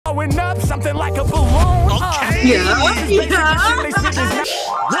Going up something like a balloon. Okay.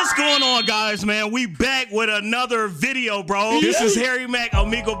 What's going on, guys, man? We back with another video, bro. This is Harry Mack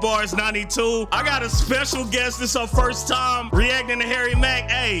Omegle Bars 92. I got a special guest. This is her first time reacting to Harry Mack.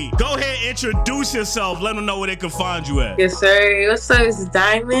 Hey, go ahead, introduce yourself. Let them know where they can find you at. Yes, sir. What's up? This is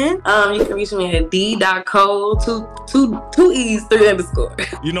Diamond. You can reach me at d.co, two E's, 3 underscore.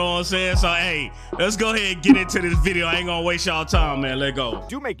 You know what I'm saying? So, hey, let's go ahead and get into this video. I ain't gonna waste y'all time, man. Let's go. I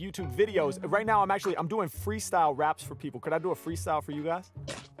do make YouTube videos. Right now, I'm doing freestyle raps for people. Could I do a freestyle for you guys?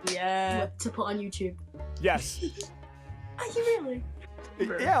 Yeah. To put on YouTube. Yes. Are you really?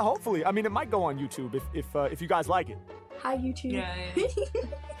 Yeah, hopefully. I mean, it might go on YouTube if you guys like it. Hi, YouTube. Yeah.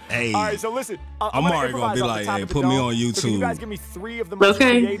 Hey. All right, so listen. I'm already gonna be like, hey, put me on YouTube. So can you guys give me 3 of the most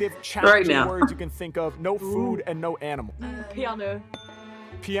creative, challenging now. words you can think of? No food and no animal. Piano.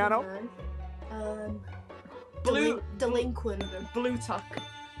 Piano? Delinquent. Blue tuck.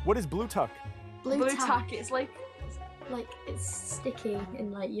 What is blue tuck? Blue tack. It's like it's sticky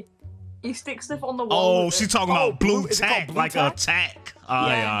and like you stick stuff on the wall. Oh, she's talking about blue tack, blue like tack? a tack. All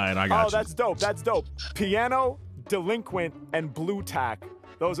right, I got you. Oh, that's dope. That's dope. Piano, delinquent, and blue tack.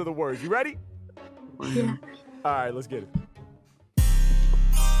 Those are the words. You ready? Yeah. All right, let's get it.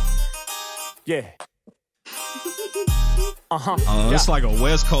 Yeah. It's like a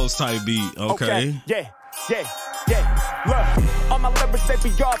West Coast type beat. Okay. Yeah. Look, all my lyrics, they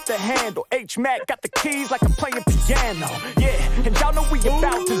be off the handle. H-Mack got the keys like I'm playing piano. Yeah, and y'all know we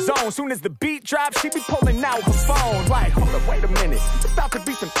about to zone. Soon as the beat drops, she be pulling out her phone. Like, hold up, wait a minute. It's about to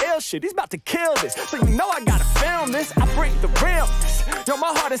be some ill shit. He's about to kill this. So you know I gotta film this. I bring the realness. Yo,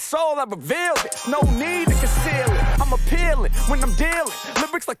 my heart and soul, I reveal this. No need to conceal it. I'm appealing when I'm dealing.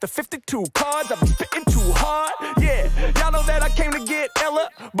 Lyrics like the 52 cards. I be spitting too hard. Yeah, y'all know that I came to get illa.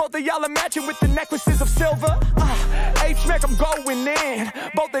 Both of y'all are matching with the necklaces of silver. H-Mack, I'm going in.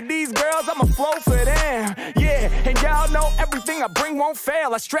 Both of these girls, I'ma flow for them. Yeah, and y'all know everything I bring won't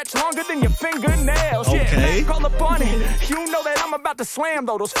fail. I stretch longer than your fingernails. Okay. Yeah, call up on it. You know that I'm about to slam,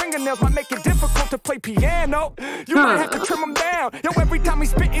 though. Those fingernails might make it difficult to play piano. You might have to trim them down. Yo, every time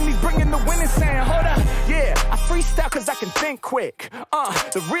he's spitting, he's bringing the winning sound. Hold up, yeah, I freestyle cause I can think quick.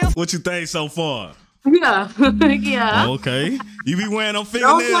 The real. What you think so far? Yeah. Yeah. Okay. You be wearing them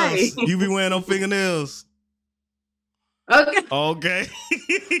fingernails. You be wearing them fingernails. Okay.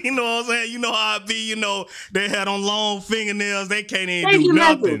 You know what I'm saying? You know how I be, you know, they had on long fingernails, they can't even do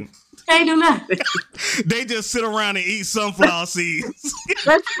nothing. Can't do nothing. They just sit around and eat sunflower seeds.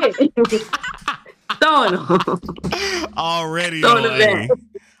 That's it. Throwing them. Already, Throwing though, them hey.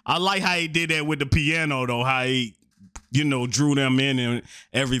 I like how he did that with the piano, though, how he, you know, drew them in and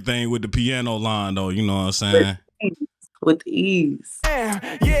everything with the piano line, though, you know what I'm saying? With ease. Yeah,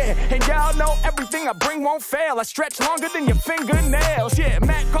 and y'all know everything I bring won't fail. I stretch longer than your fingernails. Yeah,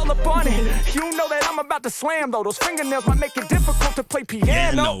 Matt, call up on it. You know that I'm about to slam, though. Those fingernails might make it difficult to play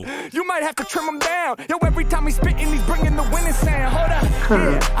piano. You might have to trim them down. Yo, every time he's spitting, he's bringing the winning sound. Hold up,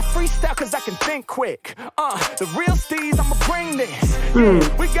 yeah, I freestyle cause I can think quick. The real steez, I'ma bring this.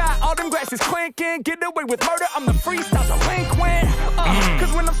 Yeah, we got all them grasses clinking. Get away with murder, I'm the freestyle delinquent.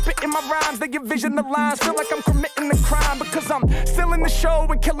 Cause when I'm spitting my rhymes, they get vision the lines. Feel like I'm committing the crime. Because I'm still in the show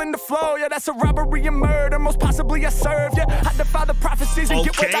and killing the flow. Yeah, that's a robbery and murder. Most possibly I serve ya. I defy the prophecies and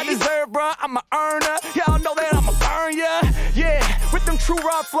get what I deserve, bruh. I'm a earner. Y'all know that I'ma burn ya. Yeah, with them true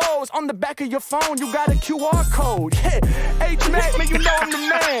raw flows. On the back of your phone, you got a QR code. Yeah, H-Mack, man, you know I'm the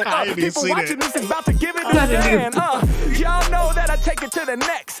man. People watching this is about to give it a stand. Y'all know that I take it to the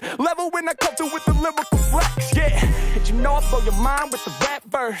next level when I come through with the lyrical flex. Yeah, and you know I blow your mind with the rap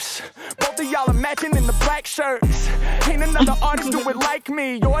verse. Both of y'all are matching in the black shirts. Ain't another artist do it like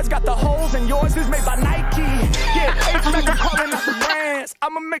me. Yours got the holes and yours is made by Nike. Yeah, H-Mack, I'm calling out the brands.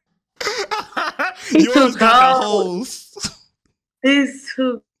 I'ma make yours got the holes. It's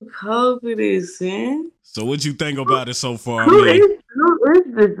too cold for this, man. So what you think about it so far? Who is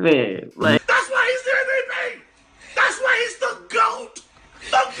this man? Like, that's why he's the MVP. That's why he's the GOAT.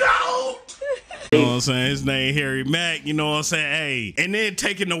 The GOAT. You know what I'm saying? His name Harry Mack, you know what I'm saying? Hey, and then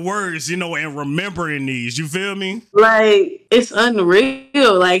taking the words, you know, and remembering these, you feel me? Like, it's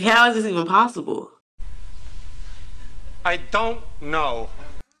unreal. Like, how is this even possible? I don't know.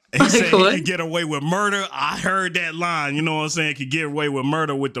 He said he could get away with murder. I heard that line, you know what I'm saying? Could get away with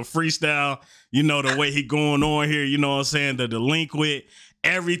murder with the freestyle, you know, the way he going on here, you know what I'm saying? The delinquent,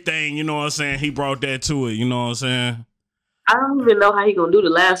 everything, you know what I'm saying? He brought that to it, you know what I'm saying? I don't even know how he gonna do the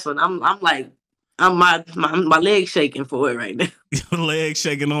last one. I'm my leg shaking for it right now. Your leg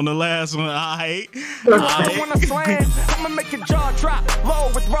shaking on the last one. I When I slam, I'ma make your jaw drop.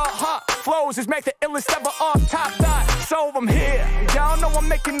 Low with raw hot flows is make the illest ever off top dot. So I'm here, y'all know I'm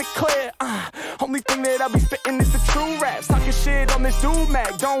making it clear. Only thing that I be spitting is the true raps. Talking shit on this dude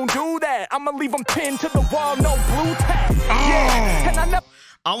Mac, don't do that. I'ma leave them pinned to the wall, no blue tag. Yeah, and I never.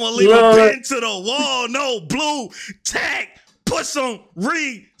 I'm gonna leave a pin to the wall, no blue tag. Put some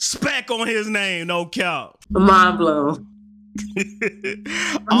respect on his name, no cap. Mind blown.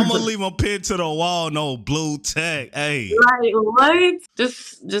 I'm gonna leave a pin to the wall, no blue tag. Hey, Like what?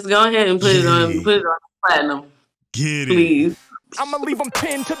 Just go ahead and put it on platinum. Get it. Please. I'ma leave them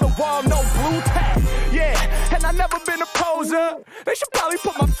pinned to the wall, no blue tag. Yeah, and I never been a poser. They should probably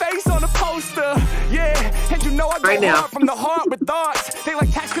put my face on a poster. Yeah, and you know I go Right now. hard from the heart with thoughts. They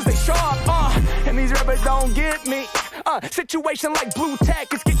like tax cause they sharp, and these rappers don't get me. Situation like blue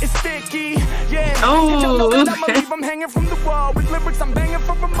tack is getting sticky. Yeah, and y'all know that I'ma leave them hanging from the wall. With lyrics I'm banging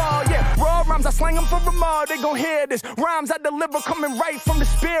for them all. Yeah, raw rhymes I slang them for them all. They gon' hear this. Rhymes I deliver coming right from the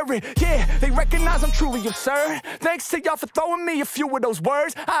spirit. Yeah, they recognize I'm truly absurd. Thanks to y'all for throwing me a few of those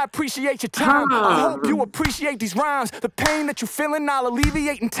words. I appreciate your time. I hope you appreciate these rhymes. The pain that you feeling, I'll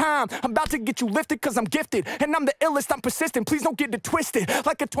alleviate in time. I'm about to get you lifted cause I'm gifted. And I'm the illest, I'm persistent. Please don't get it twisted.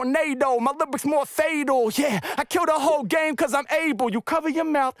 Like a tornado, my lyrics more fatal. Yeah, I kill the whole game cause I'm able. You cover your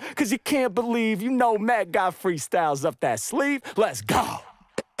mouth cause you can't believe. You know Matt got freestyles up that sleeve. Let's go.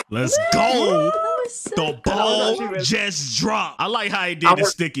 Let's go. So The ball just dropped. I like how he did the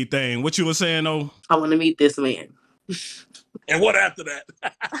sticky thing. What you were saying though? I want to meet this man. And what after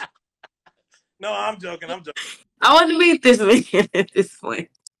that? No, I'm joking. I want to meet this man at this point.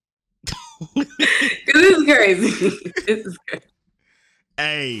 Cause this is crazy. This is crazy.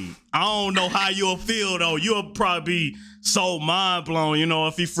 Hey, I don't know how you'll feel though. You'll probably be so mind blown, you know,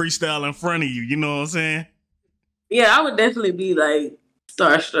 if he freestyle in front of you. You know what I'm saying? Yeah, I would definitely be like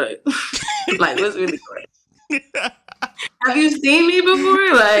starstruck. Like, what's really great? Have you seen me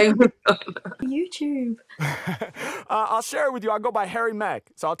before? Like, YouTube. I'll share it with you. I'll go by Harry Mack.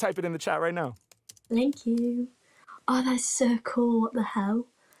 So I'll type it in the chat right now. Thank you. Oh, that's so cool. What the hell?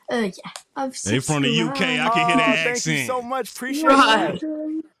 Yeah, I've They from the UK. I can hear that Thank accent. you so much. Appreciate Right.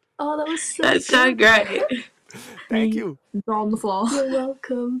 that. Oh, that was so that's so great. Thank you. They're on the floor. You're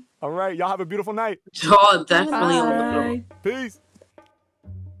welcome. All right. Y'all have a beautiful night. Jaw definitely on the floor. Bye. Peace.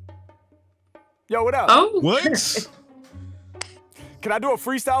 Yo, what up? Oh, What? Can I do a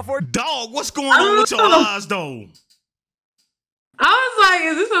freestyle for it? Dog, what's going on with your eyes though? I was like,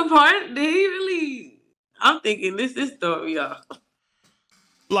 is this a part? Did he really? I'm thinking this throw me off.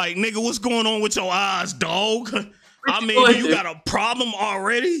 Like, nigga, what's going on with your eyes, dog? I mean, going you through? got a problem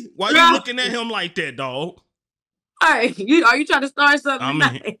already? Why Yeah. you looking at him like that, dog? All right, are you trying to start something? I mean,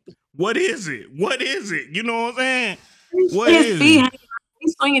 tonight? what is it? What is it? You know what I'm saying? His What is feet it? hanging out.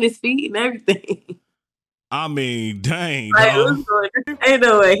 He's swinging his feet and everything. I mean, dang, Like, dog. what's going on? Ain't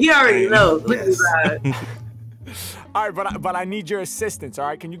no way. He already knows. Look at his eyes. All right, but I need your assistance. All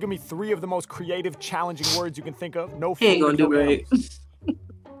right, can you give me 3 of the most creative, challenging words you can think of? No He ain't food, gonna no do right. animals.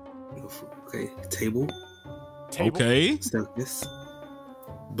 Okay, table, Table, Okay. circus,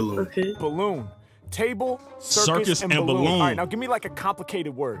 balloon. Okay. balloon. Table, circus, Circus and and balloon. balloon. All right, now give me like a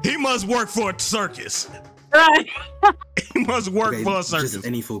complicated word. He must work for a circus. Right. He must work Okay, for a circus. just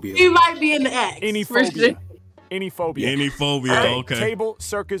any phobia. He might be in the act. Any for phobia. sure. Any phobia. Any phobia, All right, okay. Table,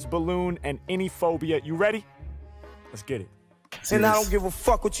 circus, balloon, and any phobia. You ready? Let's get it. And I don't give a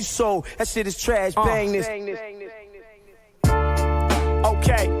fuck what you sold. That shit is trash. Bang this.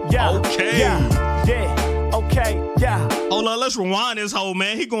 Okay, yeah. Okay. Yeah, okay, yeah. Hold on, let's rewind this whole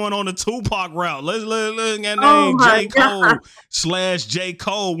man. He going on the Tupac route. Let's get Oh name my J. Cole God. / J.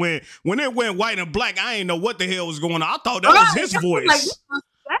 Cole. When it went white and black, I ain't know what the hell was going on. I thought that was his Like, voice. this was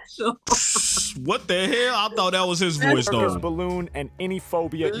special. What the hell? I thought that was his voice Circus, though. balloon, and any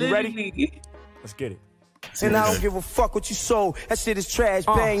phobia. You ready? Literally. Let's get it. And I don't give a fuck what you sold. That shit is trash.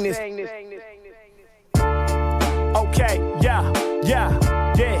 Bang this. Okay, yeah,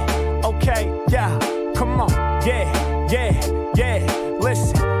 okay, yeah, come on, yeah,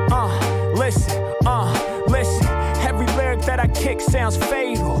 listen, every lyric that I kick sounds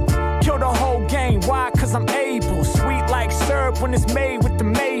fatal, kill the whole game, why? Cause I'm able, sweet like syrup when it's made with the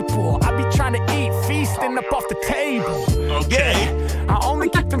maple, I be trying to eat, feasting up off the table, Okay. I only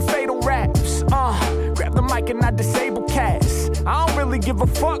get them fatal raps, Grab the mic and I disable cats. I don't really give a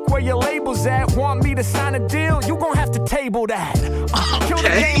fuck where your label's at. Want me to sign a deal? You gon' have to table that. Kill the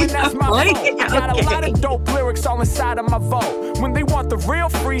game and that's my fault. I got a lot of dope lyrics all inside of my vault. When they want the real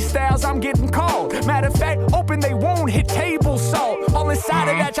freestyles, I'm getting called. Matter of fact, open they won't hit table salt. All inside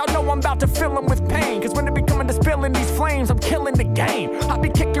of that, y'all know I'm about to fill them with pain. Cause when they be coming to spilling these flames, I'm killing the game. I be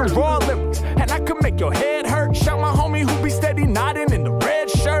kicking raw lyrics, and I could make your head hurt. Shout my homie who be steady nodding in the red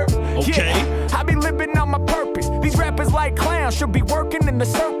shirt. Okay. Yeah, I be living on my purpose. These rappers like clowns should be working in the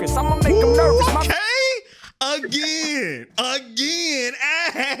circus. I'ma make them nervous. Okay. Again.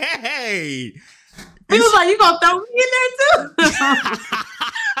 Hey. He was like, you gonna throw me in there too?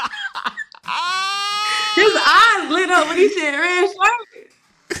 His eyes lit up when he said red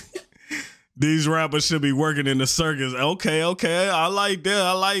shirt. These rappers should be working in the circus. Okay. I like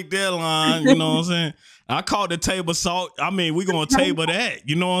that line. You know what I'm saying? I called the table salt. I mean, we gonna table that.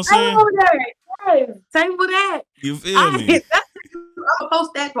 You know what I'm saying? Table that. You feel me? I'll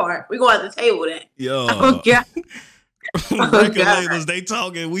post that part. We gonna have to table that. Yo. Okay. Record labels, they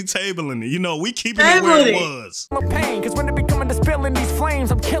talking, we tabling it. You know, we keeping it where it was. Pain, cause when they be coming to spilling these flames,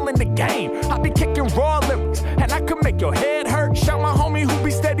 I'm killing the game. I be kicking raw lyrics, and I could make your head hurt. Shout my homie who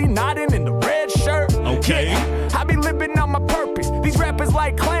be steady nodding in the red shirt. Okay. Yeah, I be living on my purpose. These rappers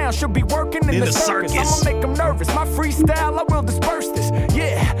like clowns should be working in the circus. I'ma make them nervous. My freestyle, I will disperse this.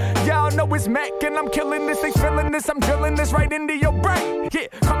 Yeah, y'all know it's Mac, and I'm killing this. They feeling this, I'm drilling this right into your brain. Yeah,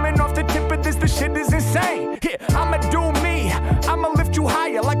 coming off the tip of this, the shit is insane. Yeah, I'ma do me. I'ma lift you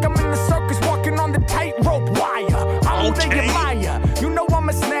higher like I'm in the circus walking on the tightrope wire. I don't think you're liar. You know I'm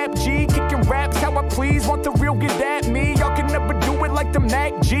a snap G, kicking raps how I please. Want the real, get at me. Y'all can never do it like the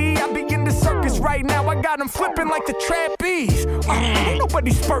Mac G. I be in the circus right now. I got them flipping like the trapeze. Ain't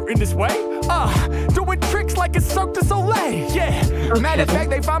nobody spurting this way. Doing tricks like a Cirque du Soleil. Yeah. Matter of fact,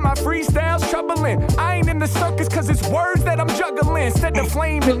 they find my freestyles troubling. I ain't in the circus cause it's words that I'm juggling. Instead of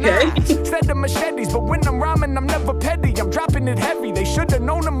flaming knives, instead of machetes. But when I'm rhyming, I'm never petty. I'm dropping it heavy. They should have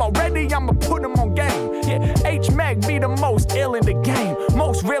known them already. I'ma put them on game. Yeah, H-Mac be the most ill in the game.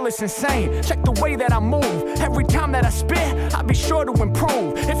 Most real is insane. Check the way that I move. Every time that I spit, I be sure to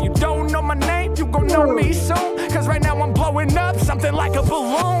improve. If you don't know my name, you gon' know me soon. Cause right now I'm blowing up something like a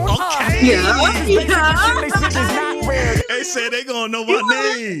balloon. They said they gonna know my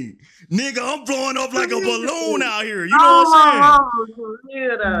name. Nigga, I'm blowing up like a balloon out here. You know what I'm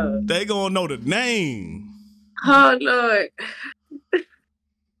saying? They gonna know the name. Oh, Lord.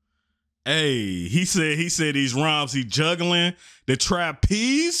 Hey, he said these rhymes he juggling. The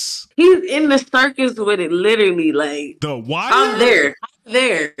trapeze. He's in the circus with it, literally. Like the wire. I'm there.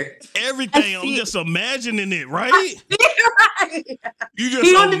 Everything. I'm just imagining it, right? Right. You just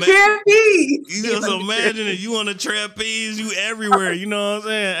he on the trapeze. You just imagine it. You on the trapeze. You everywhere. You know what I'm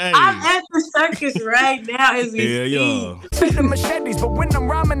saying? Hey. I'm at the circus right now as we speak. The machetes, but when I'm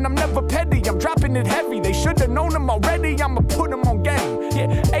rhyming, I'm never petty. I'm dropping it heavy. They should have known them already. I'ma put them on game.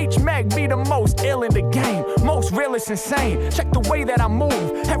 Yeah, H-Mac be the most ill in the game. Most real is insane. Check the way that I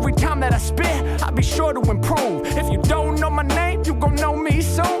move. Every time that I spit, I be sure to improve. If you don't know my name, you gon' know me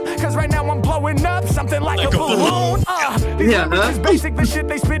soon. Cause right now I'm blowing up something like a balloon. These lyrics is basic, the shit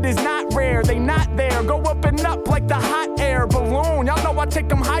they spit is not rare. They not there, go up and up like the hot air balloon. Y'all know I take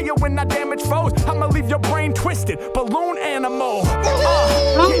them higher when I damage foes. I'ma leave your brain twisted, balloon animal. So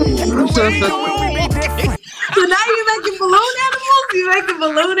now you making balloon animals? You making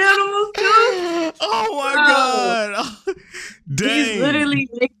balloon animals too? Oh my God. Dang. He's literally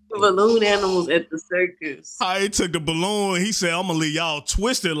making balloon animals at the circus. I took the balloon. He said, I'm going to leave y'all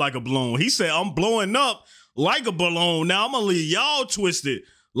twisted like a balloon. He said, I'm blowing up like a balloon. Now I'm going to leave y'all twisted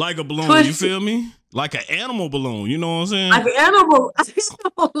like a balloon. Twisted. You feel me? Like an animal balloon. You know what I'm saying? Like an animal.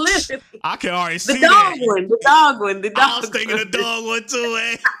 Literally. I can already see the dog that. One. The dog one. The dog I was thinking the dog one too,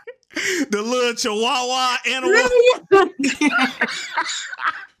 eh? The little chihuahua animal.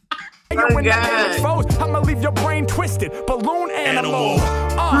 Oh, God. I'ma leave your brain twisted. Balloon animal.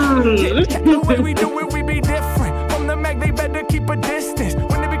 The way we do it, we be different. From the Mac, they better keep a distance.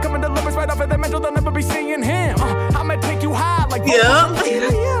 When they be coming to lovers right off of their mental, they'll never be seeing him. I'ma take you high like Let's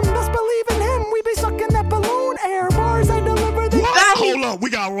believe in him. We be sucking that balloon air. Bars I deliver the Hold up, we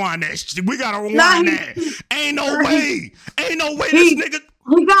gotta rewind that shit. We gotta rewind that. Ain't no way. Ain't no way this nigga.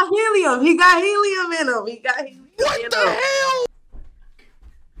 He got helium. He got helium in him. He got helium what in the him. hell?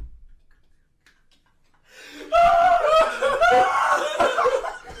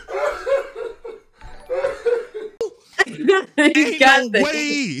 He got no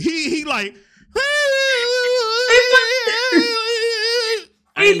way. He like.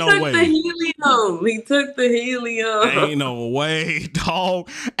 Ain't no way. He took the helium. Ain't no way, dog.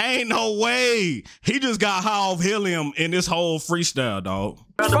 Ain't no way. He just got high off helium in this whole freestyle, dog.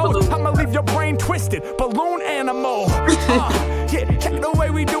 I'ma leave your brain twisted, balloon animal. Yeah, the way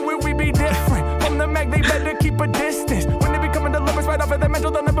we do it, we be different. From the Mac, they better keep a distance. When they be coming to lovers right off of their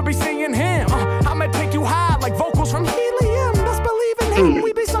mental, they'll never be seeing him. I'ma take you high like vocals from helium. Let's believe in him.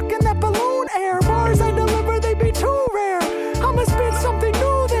 We be sucking that balloon air. Bars I deliver, they be too rare. I'ma spit something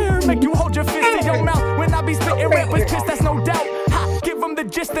new there. Make you hold your fist in your mouth when I be spitting rappers kiss, that's no doubt. Give them the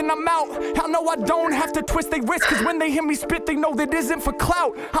gist and I'm out. I know I don't have to twist their wrist, cause when they hear me spit, they know that isn't for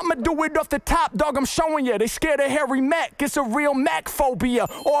clout. I'ma do it off the top, dog, I'm showing ya. They scared of Harry Mack, it's a real Mac phobia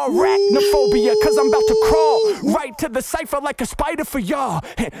or arachnophobia, cause I'm about to crawl right to the cipher like a spider for y'all.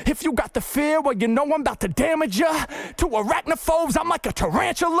 If you got the fear, well, you know I'm about to damage ya. To arachnophobes, I'm like a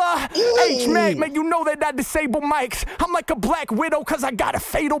tarantula. H-Mac, man, you know that I disable mics. I'm like a black widow, cause I got a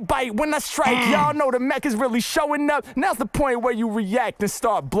fatal bite. When I strike, y'all know the Mac is really showing up. Now's the point where you react and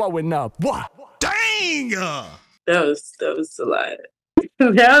start blowing up. What? Dang! That was a lot.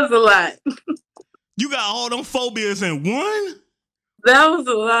 That was a lot. You got all them phobias in one? That was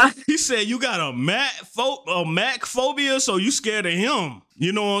a lot. He said you got a Mac phobia, so you scared of him.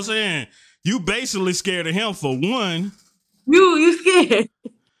 You know what I'm saying? You basically scared of him for one. You scared.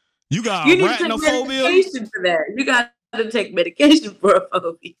 You got you arachnophobia? Need to take medication for that. You got to take medication for a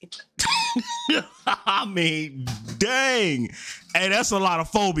phobia. I mean, dang. Hey, that's a lot of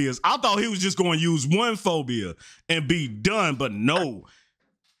phobias. I thought he was just going to use one phobia and be done, but no.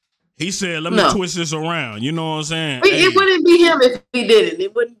 He said, let me twist this around. You know what I'm saying? It wouldn't be him if he did it.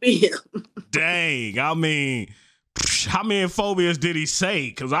 It wouldn't be him. Dang. I mean, how many phobias did he say?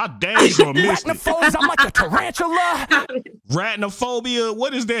 Because I dang sure missed it. Arachnophobes, I'm like a tarantula. Arachnophobia?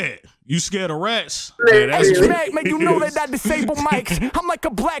 What is that? You scared of rats? Yeah, that's Mac, man, you know that I disable mics. I'm like a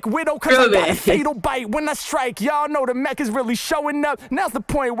black widow because I got a fatal bite. When I strike, y'all know the Mac is really showing up. Now's the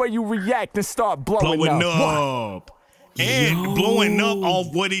point where you react and start blowing up. And blowing up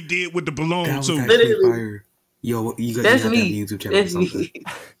off what he did with the balloon, too. Fire. Yo, you got to have a YouTube channel or something.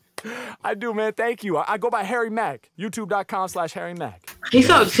 I do, man. Thank you. I go by Harry Mack. YouTube.com/Harry Mack. He's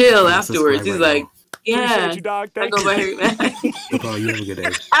so chill afterwards. He's like, yeah. Appreciate you, dog. Thank I go by Harry Mack. Oh, you have a good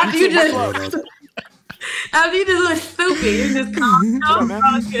day. After you just went stupid, you just calm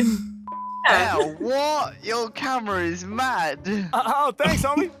down. Yeah, what? Your camera is mad. Oh, thanks,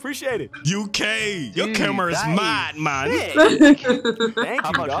 homie. Appreciate it. UK, your camera is mad, man. Thank you,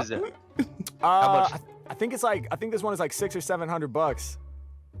 How much dog. is it? How much? I think this one is like $600 or $700.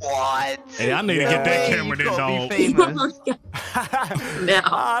 What? Hey, I need to get that camera then, dog.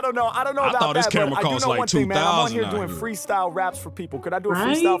 I don't know I about thought this that, camera but I do cost know like one thing, man. I'm on here $2,000 doing out here. freestyle raps for people. Could I do a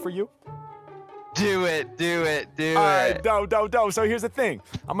freestyle for you? Do it. All right, dope. So here's the thing.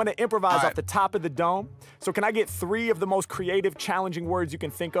 I'm going to improvise off the top of the dome. So can I get 3 of the most creative, challenging words you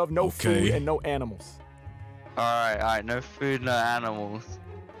can think of? No food and no animals. All right. No food, no animals.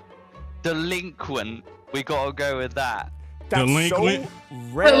 Delinquent. We got to go with that. That's Delinquent? so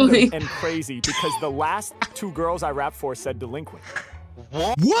random and crazy because the last 2 girls I rapped for said delinquent.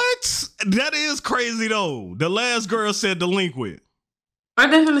 What? That is crazy, though. The last girl said delinquent.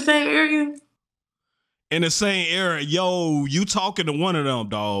 Aren't they from the same area? In the same area, yo, you talking to one of them,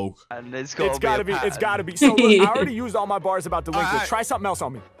 dog. And it's It's gotta be. So look, I already used all my bars about delinquent. Try something else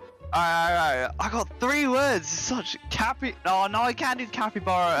on me. All right. I got 3 words. Such no, I can't do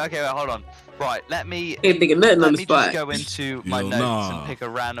capybara. Okay, wait, hold on. Right, let me just go into my notes and pick a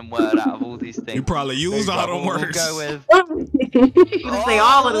random word out of all these things. You probably use all them words. We'll go with. Say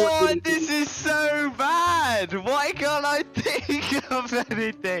all of them. This is so bad. Why can't I think of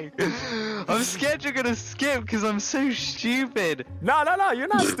anything? I'm scared you're gonna skip because I'm so stupid. No, you're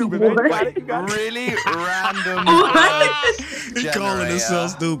not stupid, man. You got it. Really random. He's calling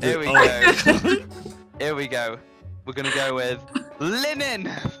himself stupid. Here we go. Here we go. We're gonna go with linen.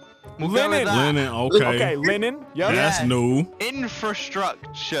 We'll linen. Linen, okay. Okay, linen. Yep. That's new.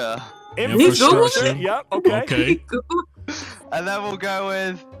 Infrastructure. Yep. Okay. And then we'll go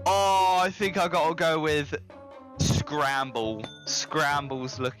with. I think I gotta go with scramble.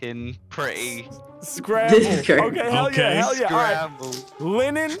 Scramble's looking pretty. Scramble. Okay, hell yeah. Scramble. All right.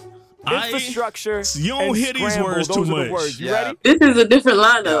 Linen, infrastructure, you don't hear these words too much. Words. You ready? This is a different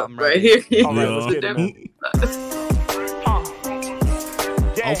lineup right here. All right, let's get it, man.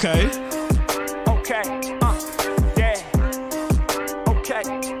 Yeah. Okay.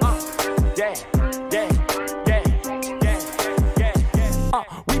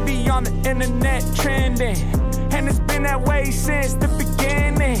 We be on the internet trending, and it's been that way since the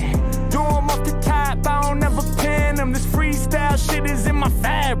beginning. Do 'em off the top, I don't ever pin 'em. This freestyle shit is in my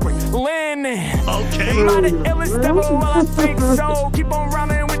family. Am I the illest devil? Well, I think so. Keep on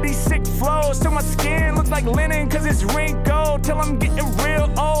rhyming with these sick flows till my skin looks like linen, cause it's wrinkled. Till I'm getting real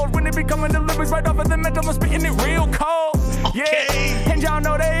old. When it becoming deliveries right off of the mental, I'm spitting it real cold. Yeah, and y'all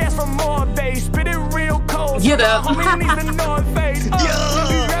know they ask for more. They spit it real cold. Get up. Homie needs the North Face. These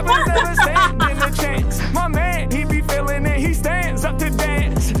rappers never stand in a chance. My man, he be feeling it. He stands up to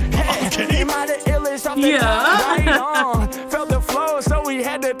dance. Am I the illest off the top? Right on. Felt the flow, so we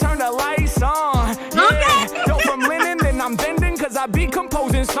had to turn the lights on. Yeah, go from linen, then I'm bending, cause I be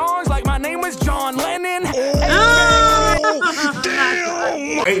composing songs like my name was John Lennon.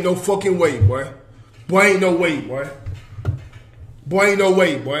 Damn! Ain't no fucking way, boy. Boy, ain't no way, boy. Boy, ain't no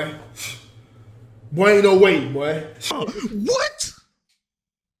way, boy. Boy, ain't no way, boy. What?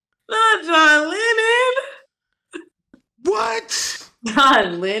 Not John Lennon. What?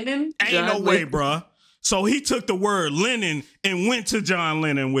 John Lennon? Ain't John no Lennon. way, bruh. So he took the word Lennon and went to John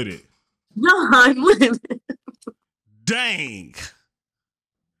Lennon with it. John Lennon. Dang.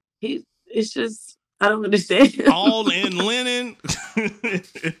 It's just, I don't understand. All in Lennon.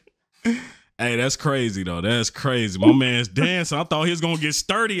 Hey, that's crazy though. That's crazy. My man's dancing. I thought he was gonna get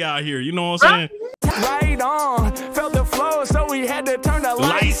sturdy out here. You know what I'm saying? Right on. Felt the flow, so we had to turn the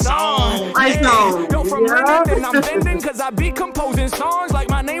lights on. Lights on. Go from Lennon, and I'm bending, cause I be composing songs like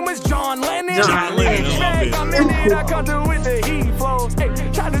my name was John Lennon. John Lennon, I love I'm in it, I come through with the heat flows. Hey,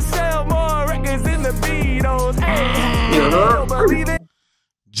 try to sell more records than the Beatles. Hey, don't believe it.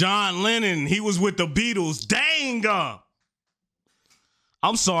 John Lennon, he was with the Beatles. Dang.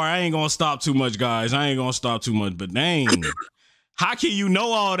 I'm sorry, I ain't gonna stop too much, guys. I ain't gonna stop too much, but dang. How can you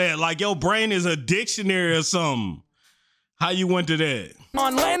know all that? Like your brain is a dictionary or something. How you went to that?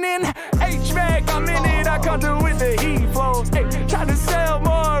 On Lennon, HVAC, I'm in it, I come through with the heat flows. Hey, try to sell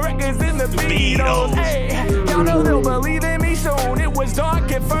more records than the Beatles. Hey, y'all know they'll believe in me soon. It was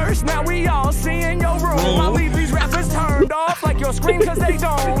dark at first, now we all see in your room. I leave these rappers turned off like your screen, cause they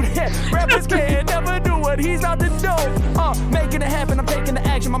don't. Rappers can't never do what he's out to do. Making it happen, I'm taking the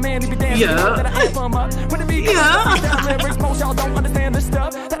action. My man, he be dancing. That I hype him up. When it be lyrics, most y'all don't understand the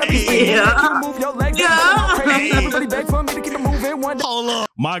stuff that I be saying. You move your legs, crazy. Everybody beg for me to keep it moving one day. Hold up.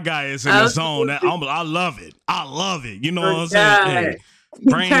 My guy is in the zone. I love it. I love it. You know what I'm saying? Hey,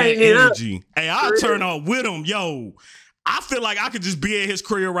 bring that energy. Hey, I'll turn up with him. Yo, I feel like I could just be at his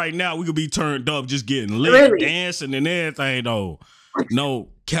career right now. We could be turned up, just getting lit, dancing and everything, though. No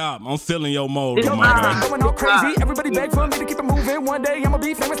cap, I'm feeling your mode. Oh my God. Going all crazy. Everybody beg for me to keep it moving. One day I'ma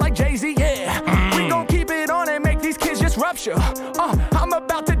be famous like Jay-Z. Yeah, we gon' keep it on and make these kids just rupture. I'm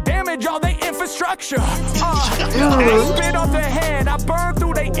about to damage all their infrastructure. I spit off the head. I burn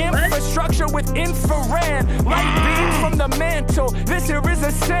through their infrastructure with infrared light beams from the mantle. This here is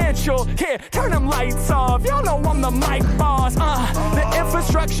essential. Here, turn them lights off. Y'all know I'm the mic boss. The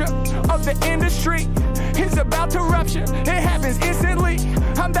infrastructure of the industry is about to rupture. It happens instantly.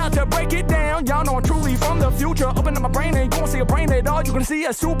 I'm about to break it down. Y'all know I'm truly from the future. Open up my brain and you won't see a brain at all. You gonna see a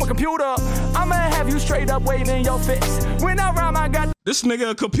supercomputer. I'ma have you straight up waving your fist. When I rhyme, I got this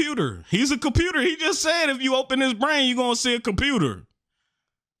nigga a computer. He's a computer. He just said if you open his brain, you gonna see a computer.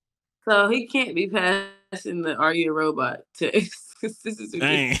 So he can't be passing the "Are you a robot?" text.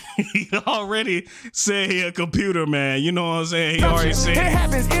 Dang, he already said he a computer, man. You know what I'm saying? He already said it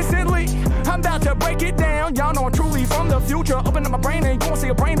happens instantly. I'm about to break it down. Y'all know I'm truly from the future. Open up my brain and you won't see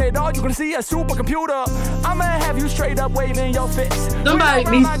a brain at all. You gonna see a supercomputer. I'ma have you straight up waving your fist. Somebody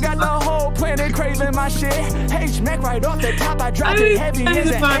needs. I got the whole planet craving my shit. H-Mack right off the top. I drop it heavy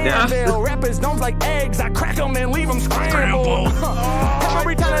as an anvil. Rappers don't like eggs. I crack them and leave them scrambled.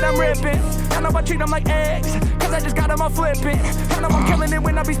 Every time that I'm ripping, I know I treat them like eggs. Cause I just got them all flipping. I know I'm killing it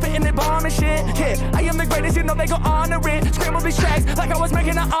when I be spitting it bomb and shit. Yeah, I am the greatest, you know they go honor it. Scramble these tracks like I was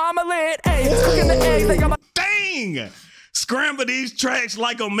making an omelet. Hey, cooking the eggs like I'm dang! Scramble these tracks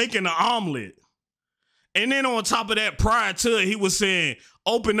like I'm making an omelet. And then on top of that, prior to it, he was saying,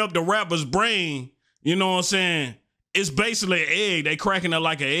 open up the rapper's brain. You know what I'm saying? It's basically an egg. They cracking it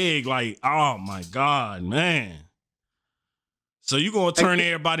like an egg. Like, oh my God, man. So you gonna turn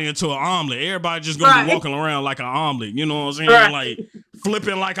everybody into an omelet. Everybody just gonna be walking around like an omelet. You know what I'm saying? Like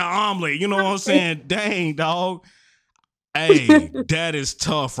flipping like an omelet. You know what I'm saying? Dang, dog. Hey, that is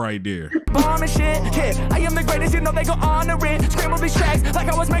tough right there. Bomb and shit. Yeah, I am the greatest, you know they go honor it. Scramble these tracks like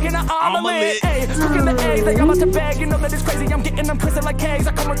I was making an omelet. Hey, cooking the eggs like I'm about to bag. You know that it's crazy, I'm getting them twisted like kegs.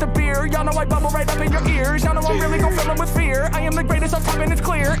 I come with the beer, y'all know I bubble right up in your ears. Y'all know I'm really gon' fill them with fear. I am the greatest, I'm talking, it's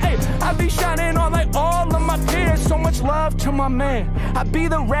clear. Hey, I be shining on like all of my peers. So much love to my man. I be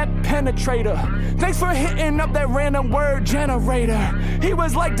the rap penetrator. Thanks for hitting up that random word generator. He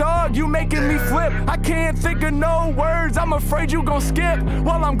was like, dog, you making me flip. I can't think of no words. I'm afraid you gon' skip.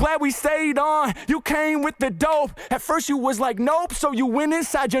 Well, I'm glad we stayed on. You came with the dope. At first you was like, nope, so you went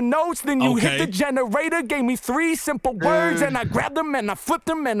inside your notes. Then you hit the generator, gave me 3 simple words, and I grabbed them and I flipped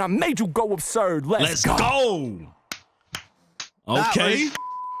them and I made you go absurd. Let's go. Okay.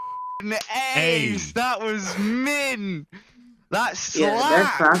 Ace. That was min. That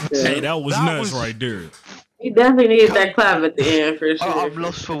slapped. Hey, that was nuts right there. He definitely needed that clap at the end for sure. Oh, I'm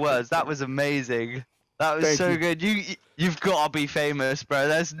lost for words. That was amazing. That was so good. You've got to be famous, bro.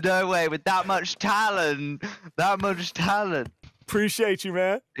 There's no way with that much talent. That much talent. Appreciate you,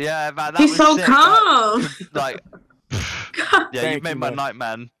 man. Yeah, man. That He's was so sick. calm. Yeah, you made my night,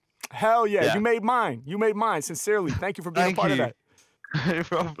 man. Hell yeah, you made mine. You made mine, sincerely. Thank you for being a part of that. No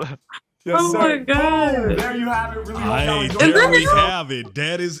problem. Yes, oh my God. There you have it. Really hey, there we have it.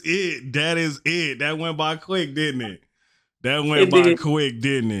 That is it. That is it. That went by quick, didn't it? That went by quick,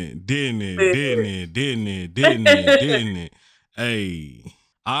 didn't it? Didn't it? Hey.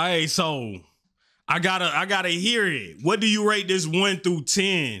 All right, so I gotta hear it. What do you rate this 1 through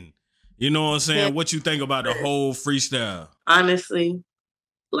 10? You know what I'm saying? What you think about the whole freestyle? Honestly,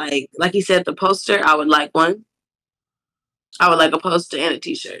 like you said, the poster, I would like one. I would like a poster and a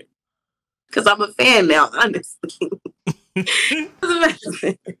t-shirt. Because I'm a fan now, honestly. It was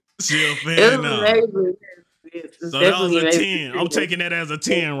amazing. She a fan now. Amazing. So that was a 10. I'm taking that as a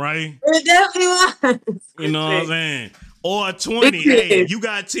 10, right? It definitely was. You know what I'm saying? Or a 20. Hey, you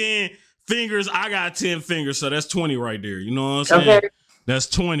got 10 fingers, I got 10 fingers. So that's 20 right there. You know what I'm saying? Okay. That's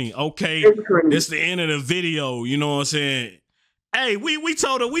 20. Okay. It's the end of the video. You know what I'm saying? Hey, we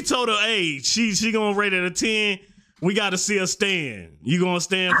told her, hey, she gonna rate it a 10. We gotta see her stand. You gonna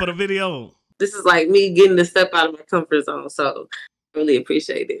stand for the video? This is like me getting to step out of my comfort zone. So I really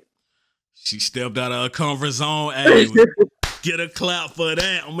appreciate it. She stepped out of her comfort zone. Hey, get a clap for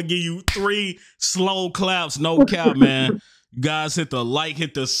that. I'm gonna give you 3 slow claps, no cap, man. You guys hit the like,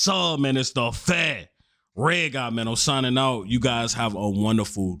 hit the sub, man. It's the Fat Red Guy, man. I'm signing out. You guys have a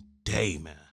wonderful day, man.